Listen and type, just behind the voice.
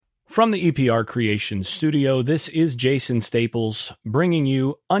From the EPR Creations studio, this is Jason Staples bringing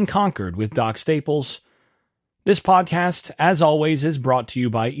you Unconquered with Doc Staples. This podcast, as always, is brought to you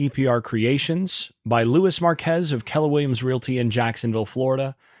by EPR Creations, by Louis Marquez of Keller Williams Realty in Jacksonville,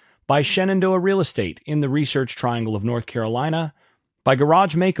 Florida, by Shenandoah Real Estate in the Research Triangle of North Carolina, by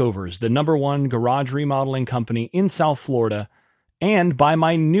Garage Makeovers, the #1 garage remodeling company in South Florida, and by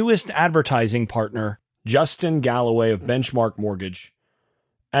my newest advertising partner, Justin Galloway of Benchmark Mortgage.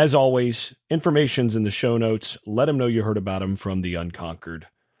 As always, information's in the show notes. Let them know you heard about him from the Unconquered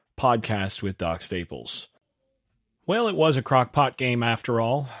podcast with Doc Staples. Well, it was a crock-pot game after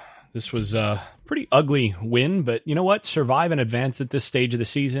all. This was a pretty ugly win, but you know what? Survive and advance at this stage of the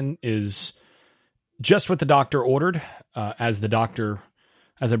season is just what the doctor ordered. As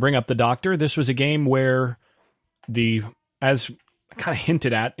I bring up the doctor, this was a game where as I kind of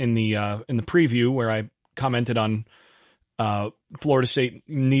hinted at in the preview, where I commented on Florida State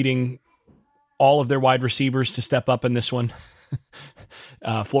needing all of their wide receivers to step up in this one.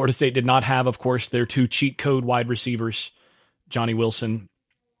 Florida State did not have, of course, their two cheat code wide receivers, Johnny Wilson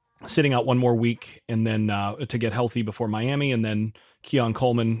sitting out one more week and then to get healthy before Miami, and then Keon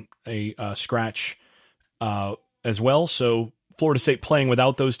Coleman a scratch as well. So Florida State playing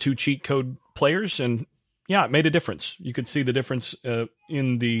without those two cheat code players, and yeah, it made a difference. You could see the difference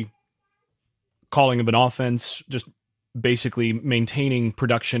in the calling of an offense, just basically maintaining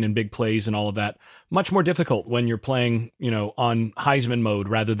production and big plays and all of that. Much more difficult when you're playing, on Heisman mode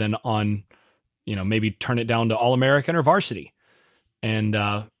rather than on, maybe turn it down to All-American or varsity, and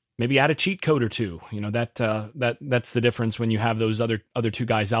maybe add a cheat code or two. That's the difference when you have those other two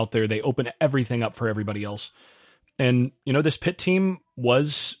guys out there. They open everything up for everybody else. And, this Pitt team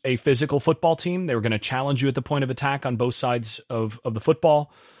was a physical football team. They were going to challenge you at the point of attack on both sides of the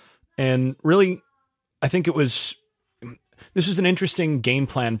football. And really, I think this was an interesting game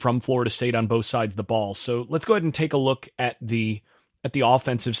plan from Florida State on both sides of the ball. So let's go ahead and take a look at the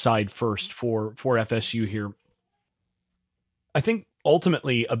offensive side first for FSU here. I think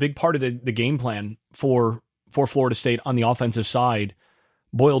ultimately a big part of the game plan for Florida State on the offensive side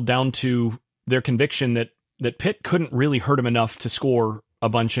boiled down to their conviction that Pitt couldn't really hurt them enough to score a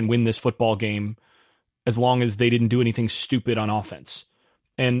bunch and win this football game as long as they didn't do anything stupid on offense.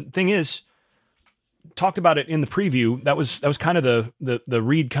 And thing is, talked about it in the preview. That was kind of the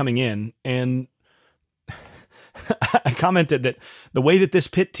read coming in, and I commented that the way that this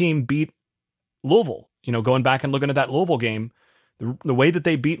Pitt team beat Louisville, going back and looking at that Louisville game, the way that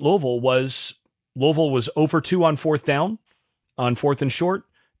they beat Louisville was 0 for 2 on fourth down, on fourth and short,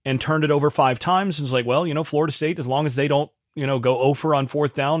 and turned it over 5 times. And it's like, well, Florida State, as long as they don't, go 0 for on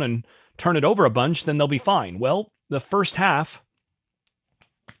fourth down and turn it over a bunch, then they'll be fine. Well, the first half,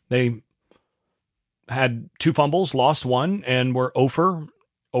 they had 2 fumbles, lost 1, and were 0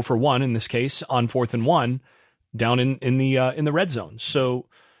 for 1 in this case on 4th and 1 down in the red zone. So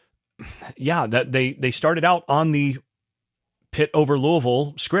yeah, that they started out on the Pitt over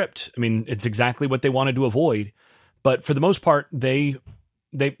Louisville script. I mean, it's exactly what they wanted to avoid, but for the most part, they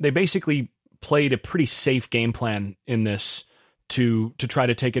basically played a pretty safe game plan in this to try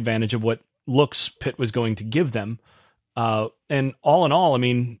to take advantage of what looks Pitt was going to give them. And all in all, I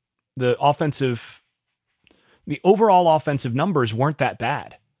mean, the overall offensive numbers weren't that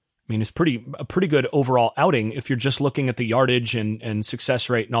bad. I mean, it's a pretty good overall outing if you're just looking at the yardage and success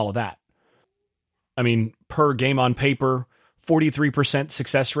rate and all of that. I mean, per game on paper, 43%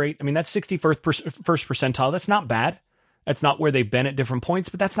 success rate. I mean, that's 61st percentile. That's not bad. That's not where they've been at different points,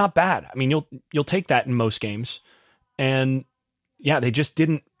 but that's not bad. I mean, you'll take that in most games. And yeah, they just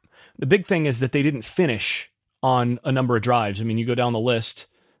didn't. The big thing is that they didn't finish on a number of drives. I mean, you go down the list,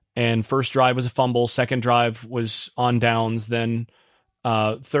 and first drive was a fumble, second drive was on downs, then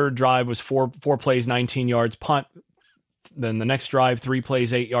third drive was four plays, 19 yards, punt. Then the next drive, 3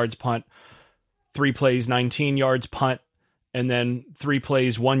 plays, 8 yards, punt, 3 plays, 19 yards, punt, and then 3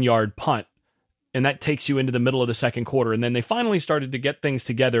 plays, 1 yard, punt. And that takes you into the middle of the second quarter. And then they finally started to get things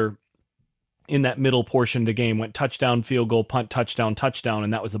together in that middle portion of the game. Went touchdown, field goal, punt, touchdown,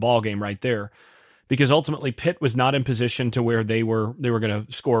 and that was the ball game right there. Because ultimately Pitt was not in position to where they were going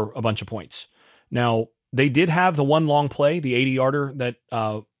to score a bunch of points. Now, they did have the one long play, the 80-yarder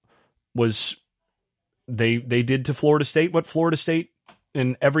that was they did to Florida State what Florida State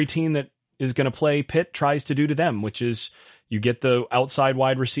and every team that is going to play Pitt tries to do to them, which is you get the outside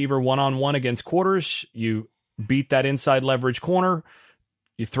wide receiver one-on-one against quarters, you beat that inside leverage corner,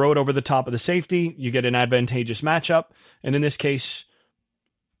 you throw it over the top of the safety, you get an advantageous matchup, and in this case,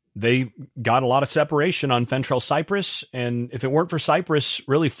 they got a lot of separation on Fentrell Cypress, and if it weren't for Cypress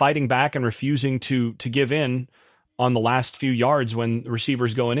really fighting back and refusing to give in on the last few yards when the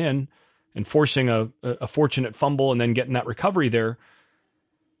receiver's going in and forcing a fortunate fumble and then getting that recovery there.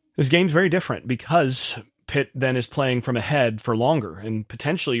 This game's very different because Pitt then is playing from ahead for longer, and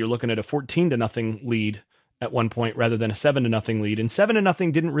potentially you're looking at a 14-0 lead at one point rather than a 7-0 lead. And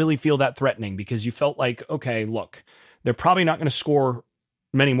 7-0 didn't really feel that threatening because you felt like, okay, look, they're probably not going to score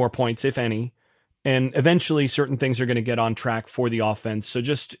many more points, if any. And eventually certain things are going to get on track for the offense. So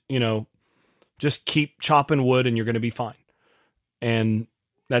just keep chopping wood and you're going to be fine. And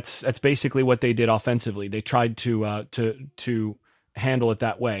that's basically what they did offensively. They tried to handle it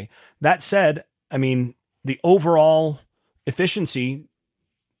that way. That said, I mean, the overall efficiency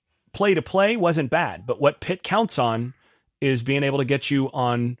play to play wasn't bad, but what Pitt counts on is being able to get you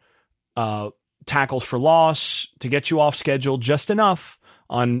on tackles for loss, to get you off schedule just enough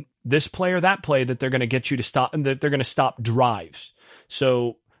on this play or that play that they're going to get you to stop, and that they're going to stop drives.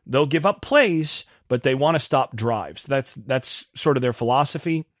 So they'll give up plays, but they want to stop drives. That's sort of their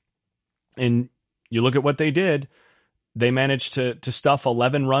philosophy. And you look at what they did. They managed to stuff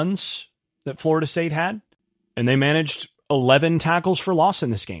 11 runs that Florida State had, and they managed 11 tackles for loss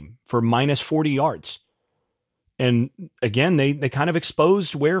in this game for minus 40 yards. And again, they kind of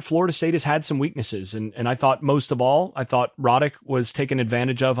exposed where Florida State has had some weaknesses. And I thought most of all, Roddick was taken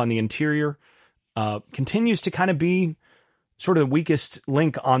advantage of on the interior. Continues to kind of be sort of the weakest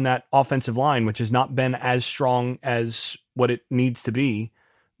link on that offensive line, which has not been as strong as what it needs to be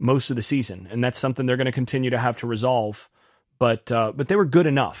most of the season. And that's something they're going to continue to have to resolve. But they were good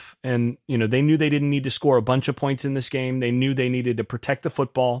enough. And, they knew they didn't need to score a bunch of points in this game. They knew they needed to protect the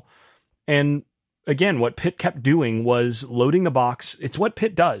football. And again, what Pitt kept doing was loading the box. It's what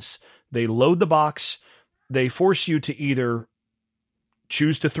Pitt does. They load the box. They force you to either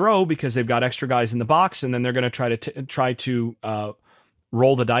choose to throw because they've got extra guys in the box, and then they're going to try to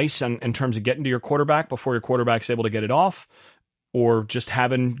roll the dice in terms of getting to your quarterback before your quarterback's able to get it off, or just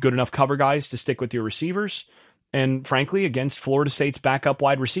having good enough cover guys to stick with your receivers. And frankly, against Florida State's backup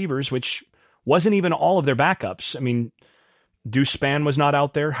wide receivers, which wasn't even all of their backups. I mean, Deuce Spann was not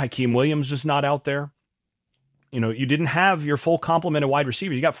out there. Hakeem Williams was not out there. You didn't have your full complement of wide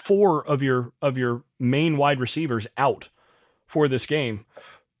receivers. You got 4 of your main wide receivers out for this game.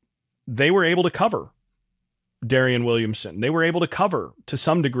 They were able to cover Darian Williamson. They were able to cover, to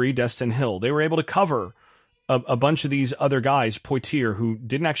some degree, Destin Hill. They were able to cover a bunch of these other guys, Poitier, who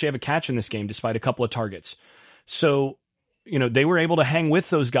didn't actually have a catch in this game despite a couple of targets. So, they were able to hang with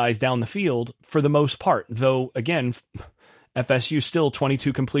those guys down the field for the most part. Though, again, FSU still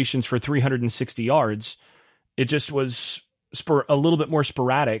 22 completions for 360 yards. It just was a little bit more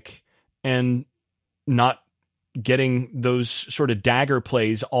sporadic and not getting those sort of dagger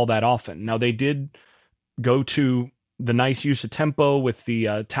plays all that often. Now, they did go to the nice use of tempo with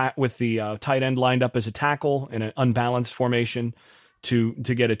the tight end lined up as a tackle in an unbalanced formation to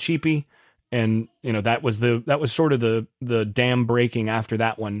get a cheapie. And, that was sort of the dam breaking after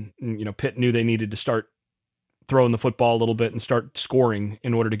that one. Pitt knew they needed to start throwing the football a little bit and start scoring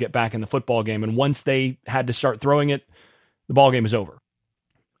in order to get back in the football game. And once they had to start throwing it, the ball game is over.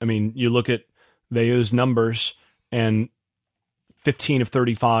 I mean, you look at Veilleux's numbers, and 15 of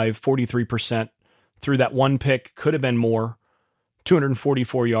 35, 43%, threw that one pick, could have been more,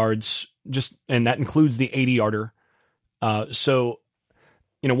 244 yards, and that includes the 80-yarder. So,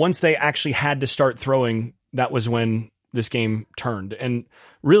 once they actually had to start throwing, that was when this game turned. And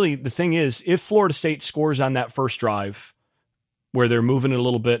really, the thing is, if Florida State scores on that first drive where they're moving it a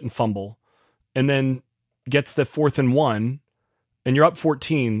little bit and fumble, and then gets the 4th and 1, and you're up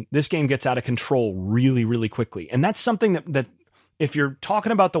 14, this game gets out of control really, really quickly. And that's something that if you're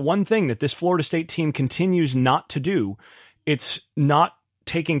talking about the one thing that this Florida State team continues not to do, it's not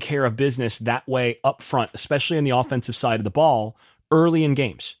taking care of business that way up front, especially on the offensive side of the ball early in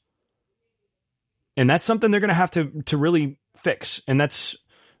games. And that's something they're going to have to really fix. And that's,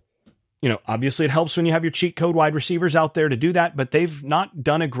 obviously it helps when you have your cheat code wide receivers out there to do that, but they've not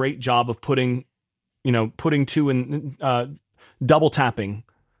done a great job of putting two in double tapping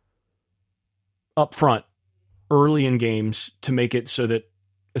up front early in games to make it so that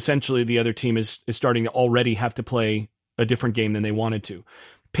essentially the other team is starting to already have to play a different game than they wanted to.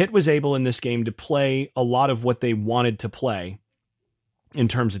 Pitt was able in this game to play a lot of what they wanted to play in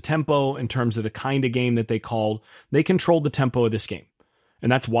terms of tempo, in terms of the kind of game that they called. They controlled the tempo of this game.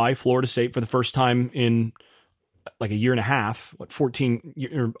 And that's why Florida State, for the first time in like a year and a half, 14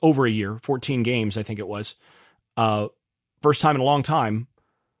 games, I think it was, first time in a long time,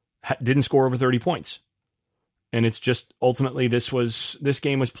 didn't score over 30 points. And it's just ultimately this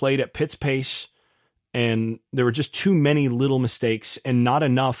game was played at Pitt's pace, and there were just too many little mistakes and not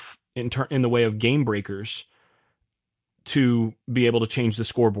enough in the way of game breakers to be able to change the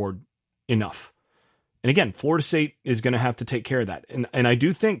scoreboard enough. And again, Florida State is going to have to take care of that. And I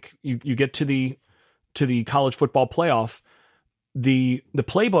do think you get to the college football playoff, the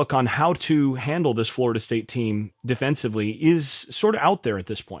playbook on how to handle this Florida State team defensively is sort of out there at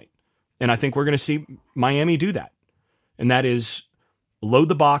this point. And I think we're going to see Miami do that. And that is load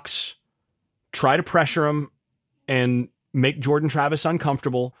the box, try to pressure them, and make Jordan Travis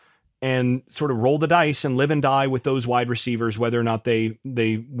uncomfortable, and sort of roll the dice and live and die with those wide receivers, whether or not they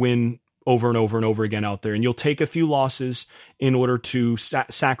win over and over and over again out there. And you'll take a few losses in order to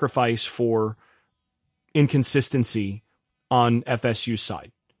sacrifice for inconsistency on FSU's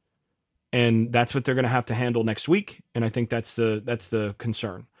side. And that's what they're going to have to handle next week. And I think that's the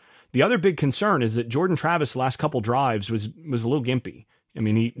concern. The other big concern is that Jordan Travis, the last couple drives, was a little gimpy. I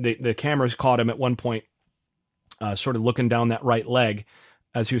mean, the cameras caught him at one point, sort of looking down that right leg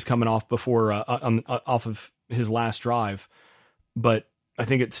as he was coming off off of his last drive. But I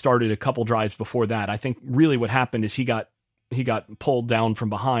think it started a couple drives before that. I think really what happened is he got pulled down from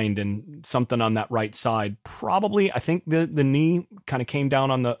behind, and something on that right side. Probably, I think the knee kind of came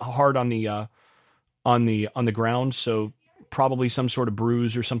down on the ground. So probably some sort of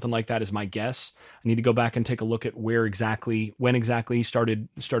bruise or something like that is my guess. I need to go back and take a look at when exactly he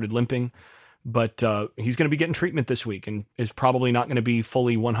started limping. But he's going to be getting treatment this week, and is probably not going to be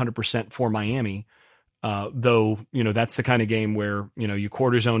fully 100% for Miami. Though, that's the kind of game where, you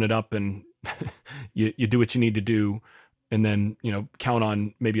cortisone it up and you do what you need to do, and then, count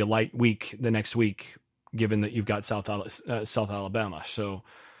on maybe a light week the next week, given that you've got South Alabama. So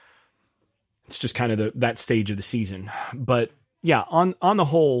it's just kind of that stage of the season. But yeah, on the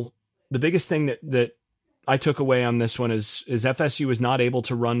whole, the biggest thing that I took away on this one is FSU is not able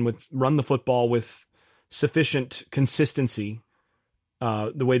to run the football with sufficient consistency,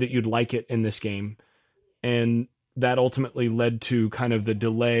 the way that you'd like it in this game. And that ultimately led to kind of the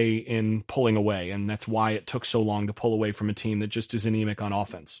delay in pulling away. And that's why it took so long to pull away from a team that just is anemic on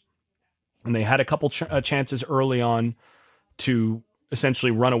offense. And they had a couple chances early on to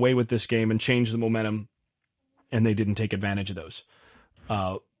essentially run away with this game and change the momentum, and they didn't take advantage of those.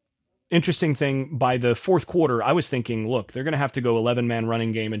 Interesting thing, by the fourth quarter, I was thinking, look, they're going to have to go 11-man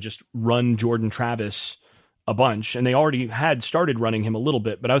running game and just run Jordan Travis a bunch. And they already had started running him a little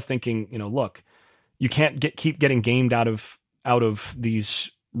bit, but I was thinking, look, you can't keep getting gamed out of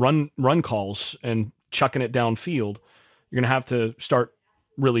these run calls and chucking it downfield. You're going to have to start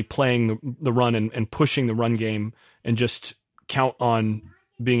really playing the run and pushing the run game, and just count on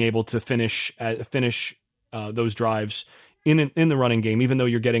being able to finish those drives in the running game, even though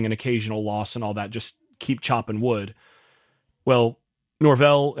you're getting an occasional loss and all that. Just keep chopping wood. Well,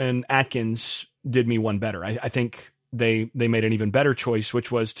 Norvell and Atkins did me one better. I think they made an even better choice,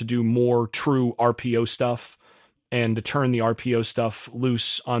 which was to do more true RPO stuff and to turn the RPO stuff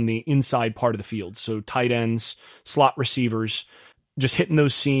loose on the inside part of the field. So tight ends, slot receivers, just hitting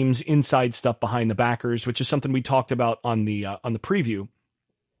those seams, inside stuff behind the backers, which is something we talked about on the preview.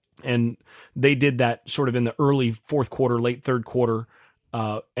 And they did that sort of in the early fourth quarter, late third quarter,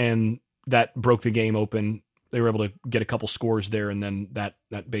 and that broke the game open. They were able to get a couple scores there, and then that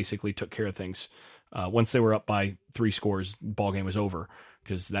basically took care of things. Once they were up by 3 scores, the ball game was over,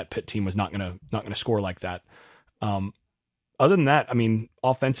 because that Pitt team was not gonna score like that. Other than that, I mean,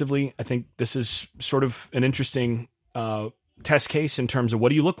 offensively, I think this is sort of an interesting test case in terms of what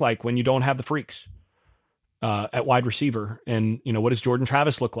do you look like when you don't have the freaks at wide receiver, and what does Jordan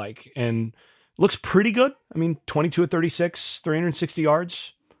Travis look like? And looks pretty good. I mean, 22 of 36, 360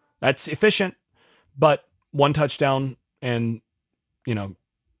 yards. That's efficient, but 1 touchdown and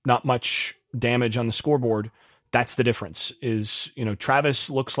not much damage on the scoreboard. That's the difference. Is Travis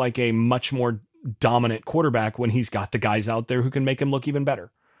looks like a much more dominant quarterback when he's got the guys out there who can make him look even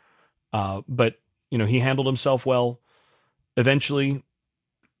better. But he handled himself well. Eventually,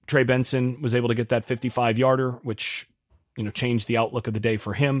 Trey Benson was able to get that 55-yarder, which changed the outlook of the day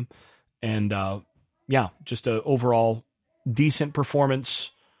for him. And just a overall decent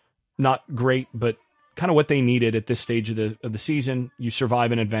performance. Not great, but kind of what they needed at this stage of the season. You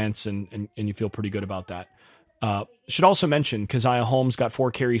survive in advance, and you feel pretty good about that. Should also mention Keziah Holmes got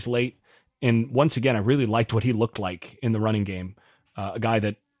 4 carries late, and once again, I really liked what he looked like in the running game. A guy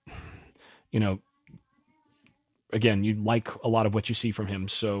that, again, you like a lot of what you see from him.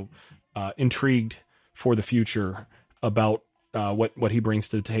 So intrigued for the future about what he brings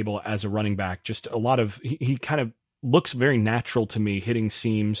to the table as a running back. Just a lot of he kind of looks very natural to me, hitting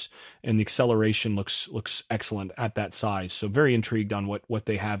seams, and the acceleration looks excellent at that size. So very intrigued on what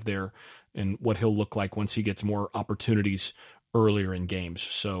they have there and what he'll look like once he gets more opportunities earlier in games.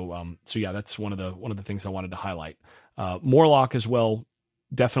 So yeah, that's one of the things I wanted to highlight. Morlock as well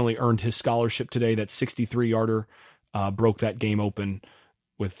definitely earned his scholarship today. That 63-yarder broke that game open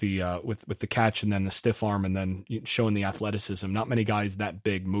with the with the catch and then the stiff arm and then showing the athleticism. Not many guys that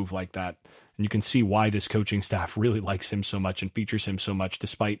big move like that. And you can see why this coaching staff really likes him so much and features him so much,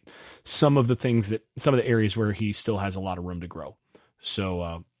 despite some of the areas where he still has a lot of room to grow.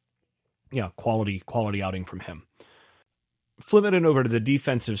 So, quality outing from him. Flipping it over to the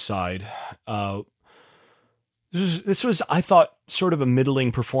defensive side, this was, I thought, sort of a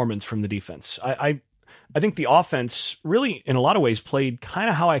middling performance from the defense. I think the offense really, in a lot of ways, played kind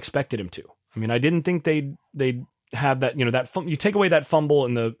of how I expected him to. I mean, I didn't think they'd have that, you take away that fumble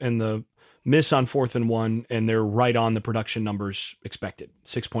and the miss on 4th and 1, and they're right on the production numbers expected.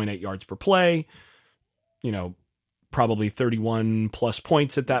 6.8 yards per play, probably 31 plus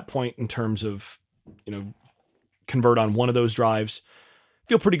points at that point in terms of, convert on one of those drives.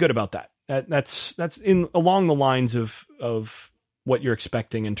 Feel pretty good about that. That's in along the lines of what you're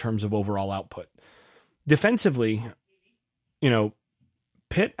expecting in terms of overall output. Defensively,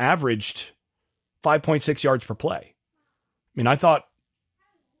 Pitt averaged 5.6 yards per play. I mean, I thought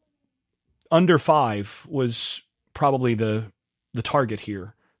under 5 was probably the target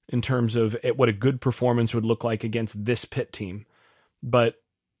here in terms of what a good performance would look like against this Pitt team. But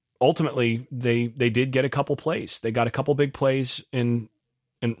ultimately, they did get a couple plays. They got a couple big plays and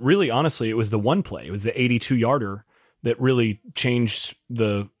really, honestly, it was the one play. It was the 82-yarder that really changed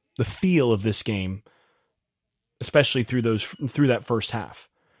the feel of this game, especially through that first half.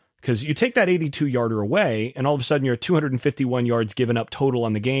 Because you take that 82-yarder away, and all of a sudden you're at 251 yards given up total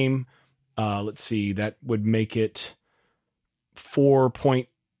on the game. Let's see, that would make it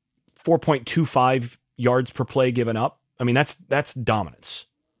 4.25 yards per play given up. I mean, that's dominance.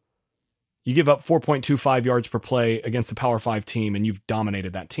 You give up 4.25 yards per play against a Power 5 team, and you've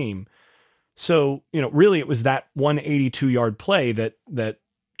dominated that team. So, really it was that 182-yard play that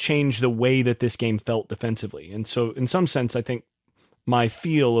changed the way that this game felt defensively. And so in some sense, I think my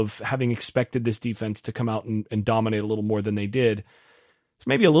feel of having expected this defense to come out and dominate a little more than they did, it's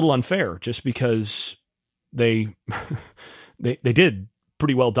maybe a little unfair just because they did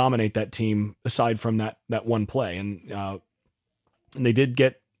pretty well dominate that team aside from that one play. And they did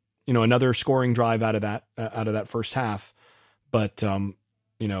get, another scoring drive out of that first half, but,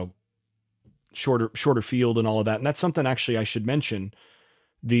 shorter field and all of that. And that's something actually I should mention.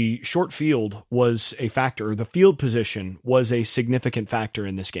 The short field was a factor. The field position was a significant factor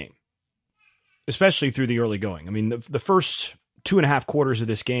in this game, especially through the early going. I mean, the first 2.5 quarters of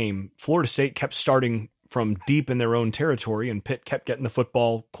this game, Florida State kept starting from deep in their own territory, and Pitt kept getting the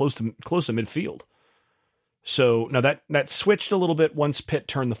football close to midfield. So now that switched a little bit once Pitt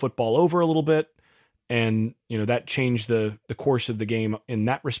turned the football over a little bit, and that changed the course of the game in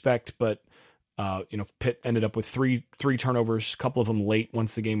that respect. But Pitt ended up with three turnovers, a couple of them late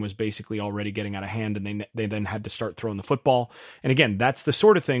once the game was basically already getting out of hand, and they then had to start throwing the football. And again, that's the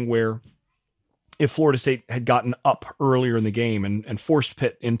sort of thing where if Florida State had gotten up earlier in the game and forced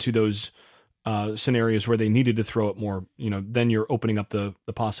Pitt into those scenarios where they needed to throw it more, then you're opening up the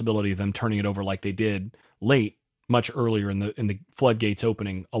possibility of them turning it over like they did late, much earlier in the floodgates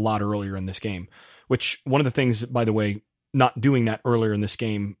opening a lot earlier in this game, which one of the things, by the way, not doing that earlier in this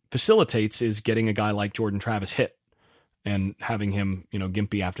game facilitates is getting a guy like Jordan Travis hit and having him,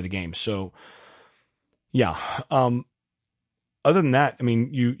 gimpy after the game. So yeah. Other than that, I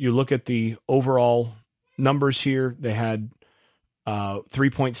mean, you look at the overall numbers here, they had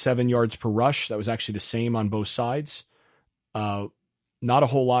 3.7 yards per rush. That was actually the same on both sides. Not a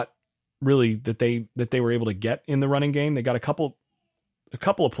whole lot really that they were able to get in the running game. They got a couple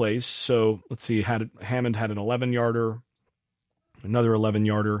of plays. So let's see, Hammond had an 11-yarder, another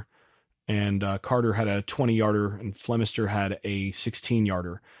 11-yarder, and Carter had a 20-yarder, and Flemister had a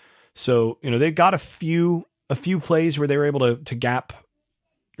 16-yarder. So, they got a few plays where they were able to gap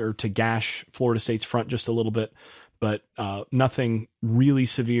or to gash Florida State's front just a little bit, but nothing really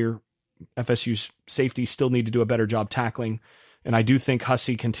severe. FSU's safety still need to do a better job tackling. And I do think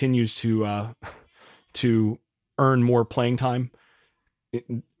Hussey continues to earn more playing time.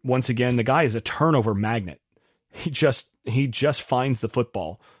 Once again, the guy is a turnover magnet. He just finds the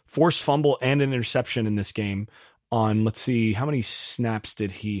football. Forced fumble and an interception in this game on, let's see, how many snaps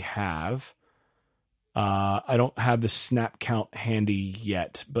did he have? I don't have the snap count handy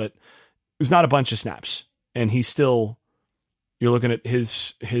yet, but it was not a bunch of snaps. And he still, you're looking at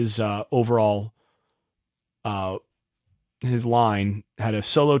his overall, his line had a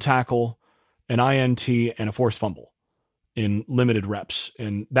solo tackle, an INT, and a forced fumble in limited reps.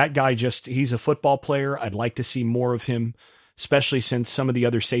 And that guy he's a football player. I'd like to see more of him especially since some of the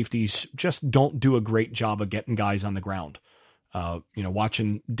other safeties just don't do a great job of getting guys on the ground.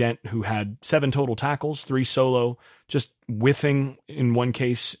 Watching Dent, who had 7 total tackles, 3 solo, just whiffing in one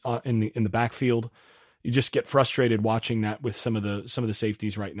case in the backfield. You just get frustrated watching that with some of the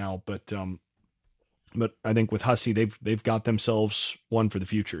safeties right now. But I think with Hussey, they've got themselves one for the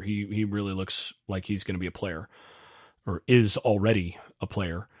future. He really looks like he's going to be a player, or is already a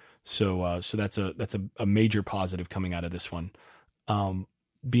player. So that's a major positive coming out of this one.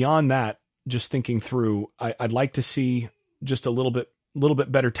 Beyond that, just thinking through, I'd like to see just a little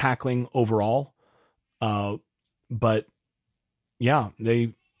bit better tackling overall. But yeah,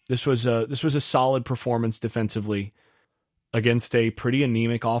 this was a solid performance defensively against a pretty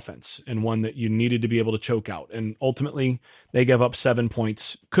anemic offense, and one that you needed to be able to choke out. And ultimately they gave up 7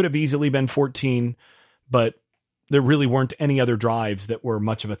 points. Could have easily been 14, but there really weren't any other drives that were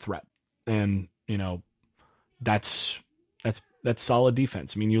much of a threat. And, that's solid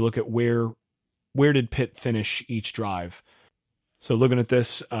defense. I mean, you look at where did Pitt finish each drive? So looking at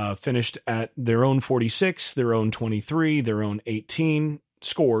this, finished at their own 46, their own 23, their own 18,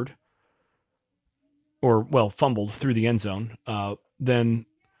 scored, fumbled through the end zone. Then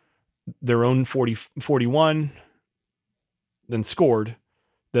their own 41, then scored,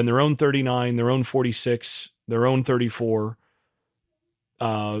 then their own 39, their own 46, their own 34.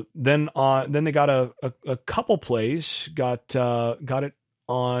 Then they got a couple plays, got it to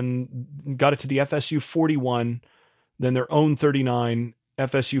the FSU 41, then their own 39,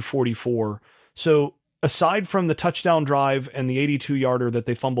 FSU 44. So aside from the touchdown drive and the 82-yarder that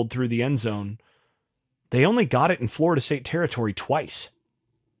they fumbled through the end zone, they only got it in Florida State territory twice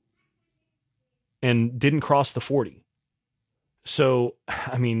and didn't cross the 40. So,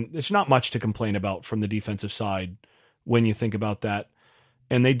 I mean, there's not much to complain about from the defensive side when you think about that.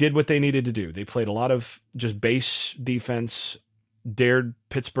 And they did what they needed to do. They played a lot of just base defense, dared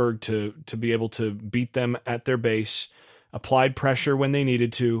Pittsburgh to be able to beat them at their base, applied pressure when they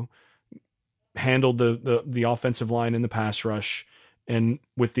needed to, handled the offensive line in the pass rush, and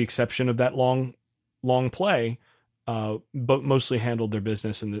with the exception of that long play, but mostly handled their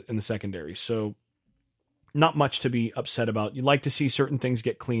business in the secondary. So not much to be upset about. You'd like to see certain things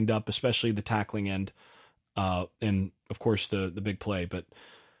get cleaned up, especially the tackling end, and of course the big play. But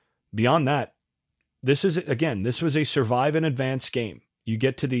beyond that, this was a survive and advance game. You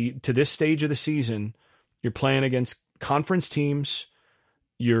get to this stage of the season, you're playing against conference teams,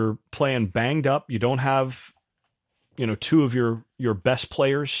 you're playing banged up. You don't have, 2 of your best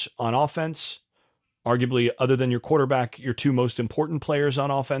players on offense. Arguably, other than your quarterback, your 2 most important players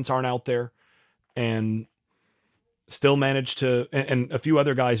on offense aren't out there, and still managed to, and a few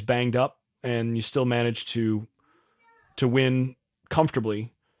other guys banged up, and you still managed to win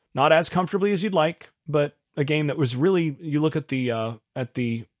comfortably. Not as comfortably as you'd like, but a game that was really, you look at the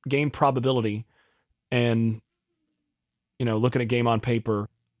game probability and, looking at game on paper,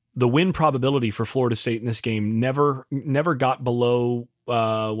 the win probability for Florida State in this game never got below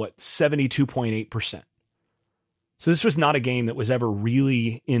 72.8%. So this was not a game that was ever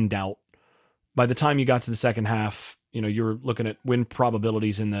really in doubt. By the time you got to the second half, you were looking at win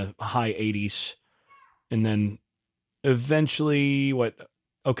probabilities in the high 80s, and then eventually the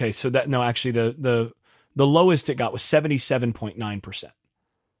lowest it got was 77.9%.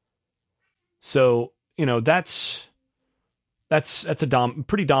 So, that's a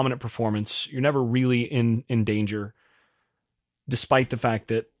pretty dominant performance. You're never really in danger, despite the fact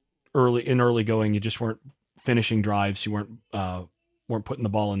that early going, you just weren't finishing drives. You weren't putting the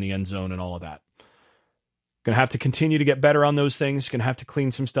ball in the end zone and all of that. Going to have to continue to get better on those things. Going to have to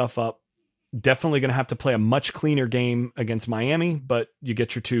clean some stuff up. Definitely going to have to play a much cleaner game against Miami, but you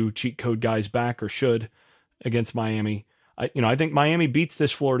get your 2 cheat code guys back, or should, against Miami. I think Miami beats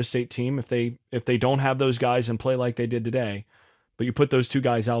this Florida State team if they don't have those guys and play like they did today. But you put those 2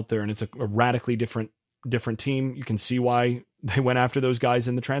 guys out there, and it's a radically different team. You can see why they went after those guys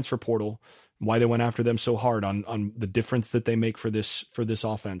in the transfer portal, why they went after them so hard on the difference that they make for this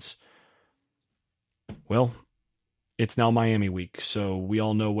offense. Well, it's now Miami week, so we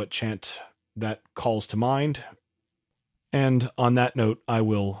all know what chant that calls to mind. And on that note, I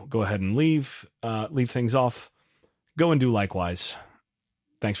will go ahead and leave things off. Go and do likewise.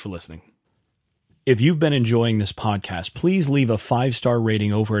 Thanks for listening. If you've been enjoying this podcast, please leave a 5-star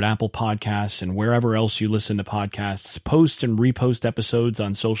rating over at Apple Podcasts and wherever else you listen to podcasts. Post and repost episodes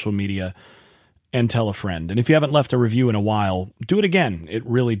on social media, and tell a friend. And if you haven't left a review in a while, do it again. It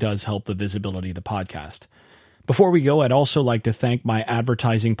really does help the visibility of the podcast. Before we go, I'd also like to thank my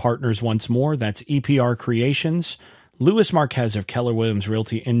advertising partners once more. That's EPR Creations, Louis Marquez of Keller Williams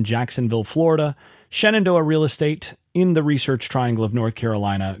Realty in Jacksonville, Florida, Shenandoah Real Estate, in the Research Triangle of North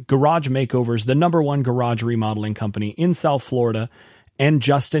Carolina, Garage Makeovers, the #1 garage remodeling company in South Florida, and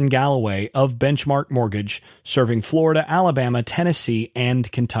Justin Galloway of Benchmark Mortgage, serving Florida, Alabama, Tennessee,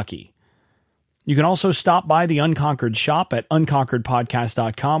 and Kentucky. You can also stop by the Unconquered shop at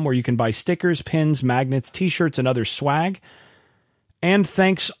unconqueredpodcast.com, where you can buy stickers, pins, magnets, t-shirts, and other swag. And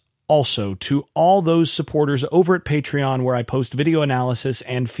thanks also to all those supporters over at Patreon, where I post video analysis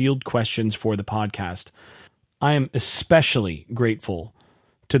and field questions for the podcast. I am especially grateful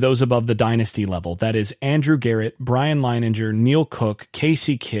to those above the Dynasty level. That is Andrew Garrett, Brian Leininger, Neil Cook,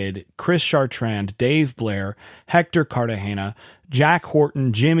 Casey Kidd, Chris Chartrand, Dave Blair, Hector Cartagena, Jack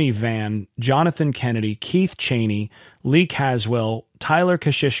Horton, Jimmy Van, Jonathan Kennedy, Keith Cheney, Lee Caswell, Tyler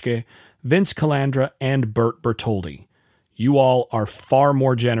Kashishke, Vince Calandra, and Bert Bertoldi. You all are far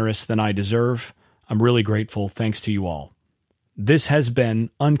more generous than I deserve. I'm really grateful. Thanks to you all. This has been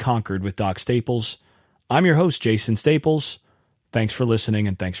Unconquered with Doc Staples. I'm your host, Jason Staples. Thanks for listening,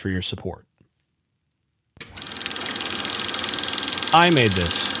 and thanks for your support. I made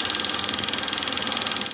this.